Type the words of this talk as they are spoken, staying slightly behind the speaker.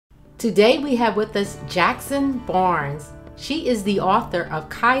Today we have with us Jaxon Barnes. She is the author of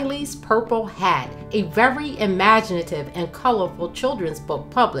Kiley's Purple Hat, a very imaginative and colorful children's book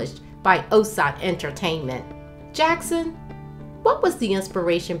published by OSAAT Entertainment. Jaxon, what was the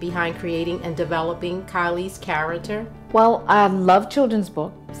inspiration behind creating and developing Kiley's character? Well, I love children's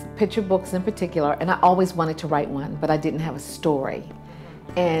books, picture books in particular, and I always wanted to write one, but I didn't have a story.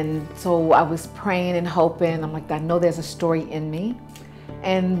 And so I was praying and hoping. I'm like, I know there's a story in me.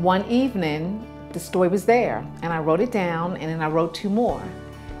 And one evening, the story was there, and I wrote it down, and then I wrote 2 more.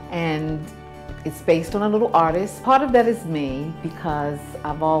 And it's based on a little artist. Part of that is me, because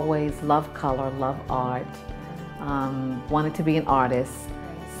I've always loved color, loved art, wanted to be an artist.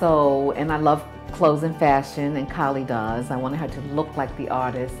 So, and I love clothes and fashion, and Kiley does. I wanted her to look like the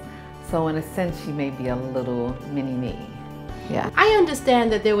artist. So in a sense, she may be a little mini me. Yeah. I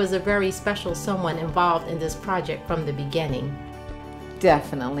understand that there was a very special someone involved in this project from the beginning.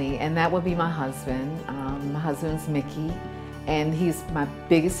 Definitely, and that would be my husband. My husband's Mickey, and he's my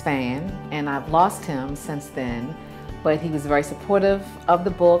biggest fan, and I've lost him since then, but he was very supportive of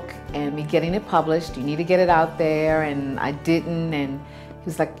the book and me getting it published. You need to get it out there, and I didn't, and he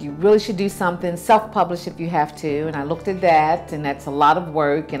was like, you really should do something, self-publish if you have to, and I looked at that, and that's a lot of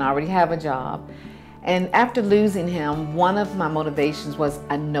work, and I already have a job. And after losing him, one of my motivations was,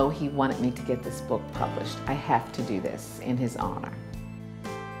 I know he wanted me to get this book published. I have to do this in his honor.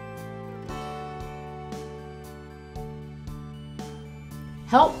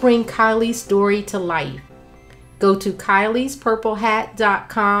 Help bring Kiley's story to life. Go to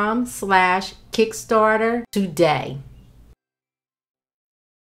KileysPurpleHat.com/Kickstarter today.